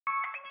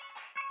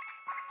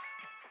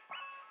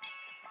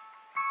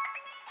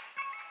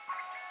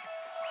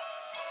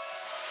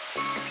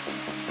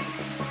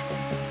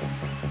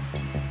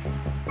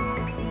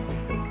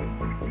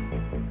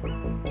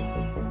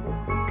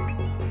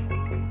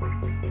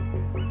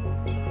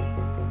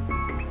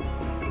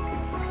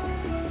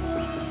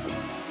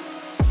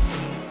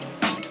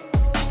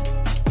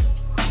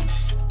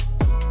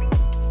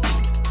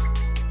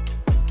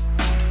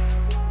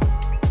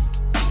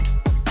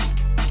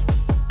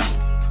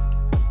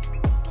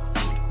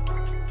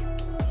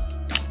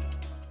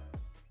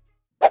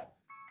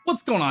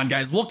What's going on,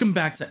 guys? Welcome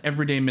back to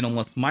Everyday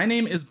Minimalist. My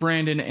name is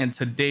Brandon, and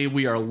today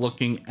we are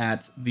looking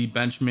at the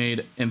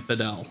Benchmade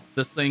Infidel.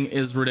 This thing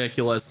is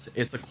ridiculous.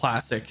 It's a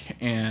classic,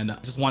 and I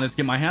just wanted to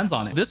get my hands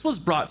on it. This was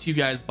brought to you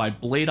guys by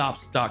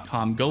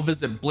bladeops.com. Go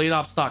visit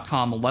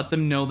bladeops.com, let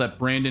them know that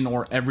Brandon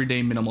or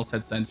Everyday Minimalist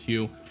had sent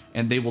you,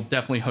 and they will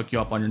definitely hook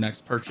you up on your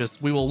next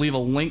purchase. We will leave a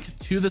link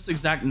to this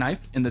exact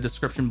knife in the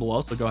description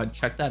below, so go ahead and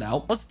check that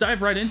out. Let's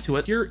dive right into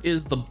it. Here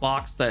is the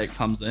box that it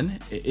comes in.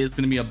 It is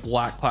going to be a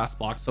black class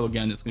box, so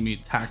again, it's going to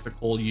be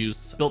tactical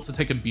use, built to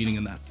take a beating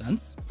in that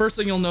sense. First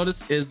thing you'll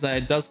notice is that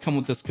it does come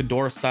with this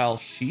Fedora style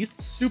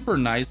sheath. Super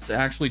nice. It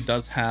actually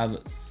does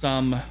have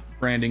some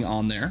branding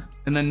on there.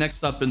 And then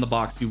next up in the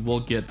box, you will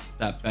get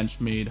that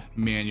Benchmade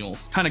manual.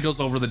 Kind of goes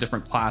over the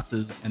different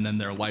classes and then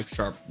their Life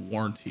Sharp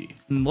warranty.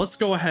 And let's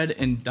go ahead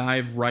and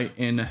dive right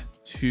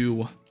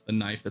into the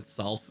knife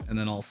itself and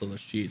then also the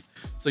sheath.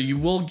 So you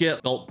will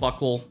get belt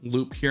buckle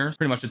loop here,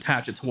 pretty much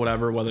attach it to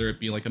whatever, whether it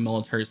be like a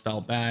military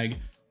style bag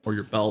or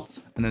your belt.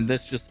 And then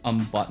this just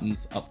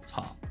unbuttons up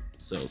top.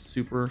 So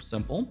super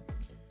simple.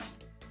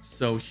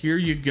 So here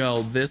you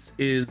go. This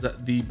is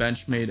the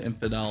Benchmade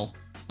Infidel.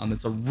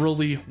 It's a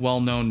really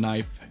well-known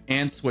knife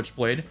and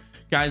switchblade.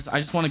 Guys, I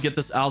just want to get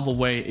this out of the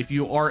way. If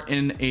you are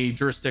in a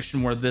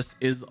jurisdiction where this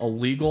is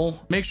illegal,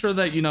 make sure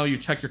that you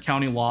check your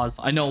county laws.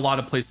 I know a lot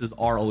of places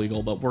are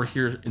illegal, but we're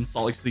here in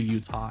Salt Lake City,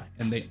 Utah,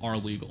 and they are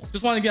legal.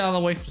 Just want to get out of the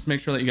way. Just make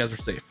sure that you guys are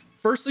safe.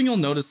 First thing you'll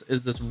notice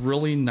is this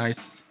really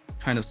nice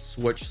kind of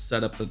switch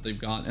setup that they've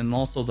got, and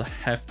also the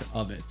heft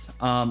of it.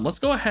 Let's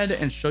go ahead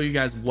and show you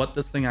guys what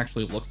this thing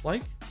actually looks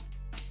like.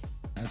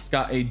 It's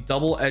got a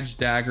double-edged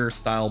dagger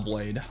style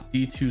blade,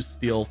 D2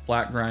 steel,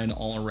 flat grind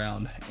all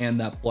around, and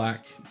that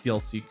black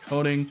DLC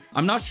coating.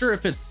 I'm not sure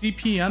if it's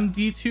CPM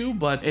D2,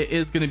 but it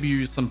is going to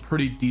be some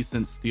pretty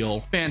decent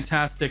steel.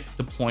 Fantastic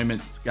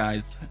deployment,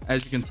 guys.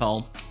 As you can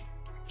tell,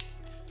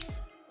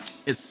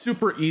 it's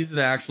super easy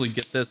to actually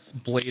get this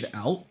blade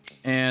out,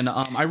 and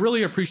I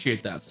really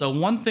appreciate that. So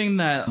one thing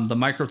that the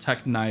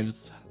Microtech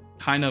knives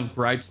kind of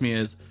gripes me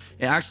is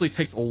it actually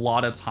takes a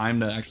lot of time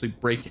to actually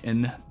break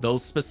in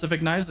those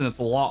specific knives, and it's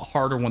a lot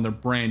harder when they're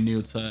brand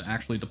new to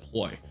actually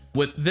deploy.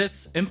 With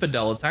this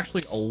Infidel, it's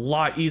actually a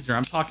lot easier.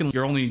 I'm talking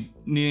you're only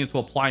needing to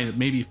apply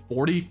maybe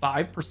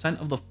 45%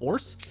 of the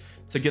force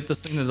to get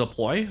this thing to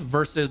deploy,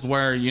 versus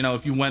where,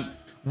 if you went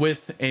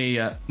with a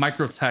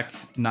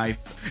Microtech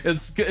knife,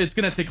 it's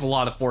gonna take a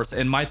lot of force,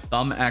 and my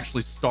thumb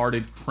actually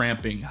started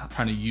cramping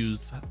trying to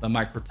use the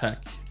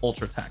Microtech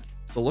Ultratech.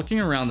 So looking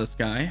around this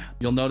guy,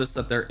 you'll notice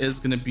that there is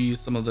going to be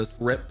some of this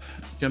grip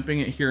jumping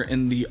it here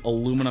in the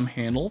aluminum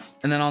handles.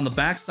 And then on the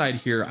back side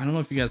here, I don't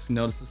know if you guys can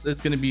notice, this is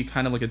going to be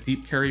kind of like a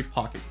deep carry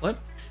pocket clip,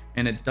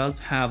 and it does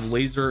have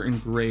laser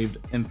engraved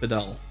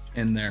Infidel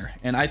in there,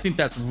 and I think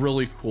that's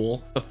really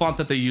cool. The font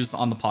that they used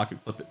on the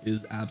pocket clip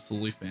is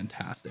absolutely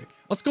fantastic.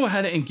 Let's go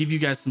ahead and give you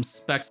guys some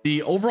specs.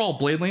 The overall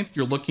blade length,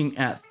 you're looking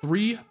at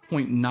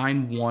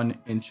 3.91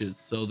 inches,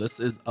 so this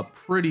is a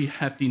pretty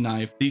hefty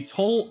knife. The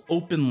total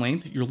open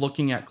length, you're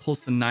looking at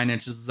close to 9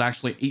 inches, is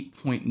actually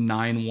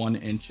 8.91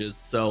 inches,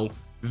 so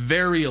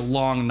very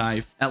long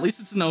knife. At least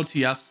it's an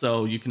OTF,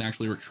 so you can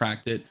actually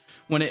retract it.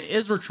 When it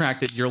is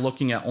retracted, you're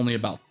looking at only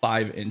about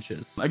 5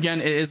 inches. Again,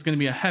 it is going to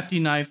be a hefty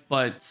knife,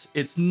 but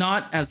it's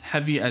not as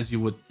heavy as you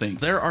would think.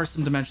 There are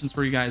some dimensions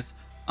for you guys.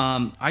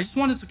 I just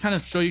wanted to kind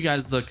of show you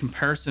guys the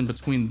comparison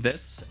between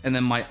this and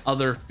then my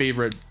other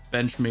favorite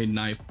Benchmade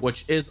knife,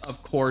 which is,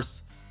 of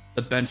course,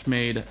 the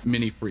Benchmade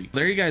Mini Freak.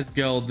 There you guys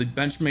go, the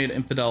Benchmade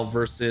Infidel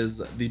versus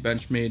the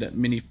Benchmade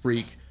Mini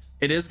Freak.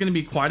 It is going to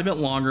be quite a bit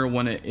longer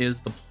when it is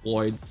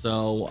deployed.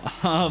 So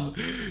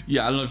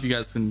yeah, I don't know if you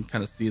guys can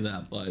kind of see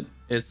that, but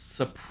it's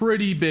a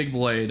pretty big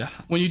blade.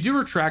 When you do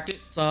retract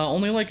it, it's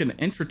only like an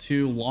inch or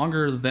two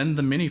longer than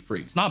the Mini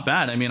Freak. It's not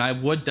bad. I mean, I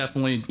would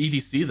definitely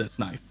EDC this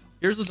knife.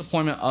 Here's the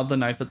deployment of the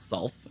knife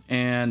itself.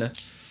 And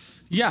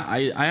yeah,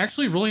 I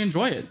actually really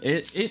enjoy it.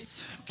 It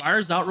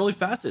fires out really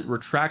fast. It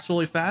retracts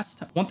really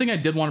fast. One thing I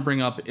did want to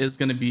bring up is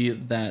going to be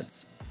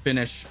that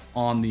finish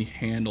on the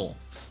handle.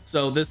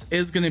 So this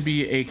is going to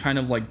be a kind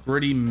of like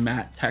gritty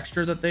matte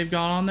texture that they've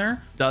got on there.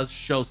 It does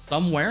show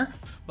somewhere,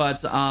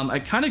 but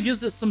it kind of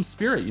gives it some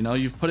spirit.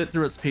 You've put it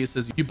through its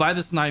paces. You buy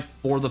this knife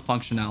for the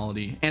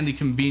functionality and the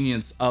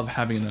convenience of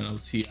having an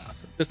OTF.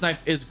 This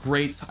knife is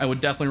great. I would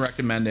definitely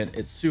recommend it.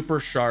 It's super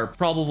sharp.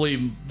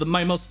 Probably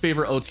my most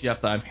favorite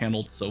OTF that I've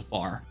handled so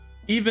far.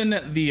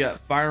 Even the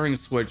firing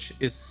switch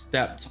is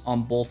stepped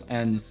on both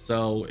ends,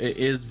 so it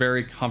is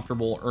very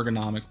comfortable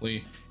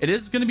ergonomically. It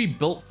is going to be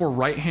built for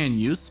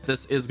right-hand use.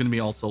 This is going to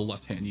be also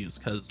left-hand use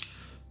because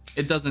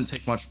it doesn't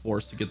take much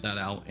force to get that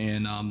out,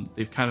 and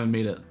they've kind of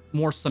made it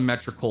more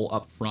symmetrical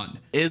up front.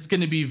 It is going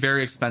to be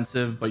very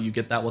expensive, but you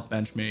get that with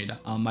Benchmade.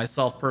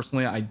 Myself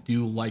personally, I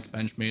do like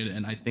Benchmade,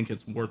 and I think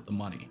it's worth the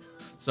money.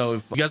 So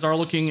if you guys are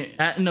looking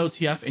at an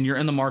OTF and you're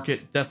in the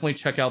market, definitely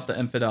check out the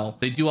Infidel.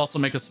 They do also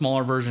make a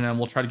smaller version, and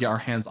we'll try to get our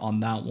hands on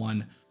that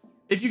one.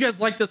 If you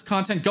guys like this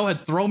content, go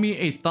ahead, throw me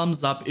a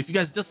thumbs up. If you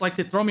guys disliked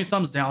it, throw me a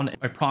thumbs down.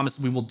 I promise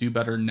we will do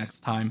better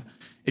next time.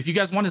 If you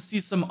guys want to see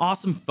some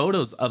awesome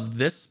photos of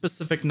this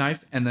specific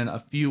knife and then a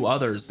few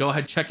others, go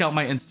ahead, check out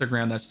my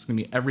Instagram. That's just gonna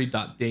be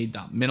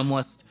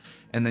every.day.minimalist.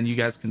 And then you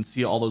guys can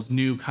see all those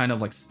new kind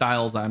of like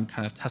styles I'm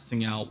kind of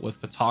testing out with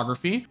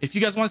photography. If you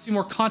guys want to see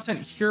more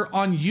content here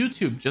on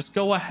YouTube, just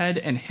go ahead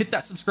and hit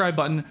that subscribe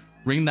button,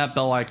 ring that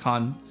bell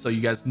icon so you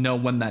guys know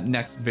when that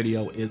next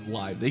video is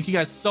live. Thank you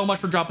guys so much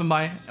for dropping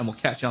by, and we'll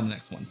catch you on the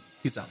next one.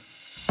 Peace out.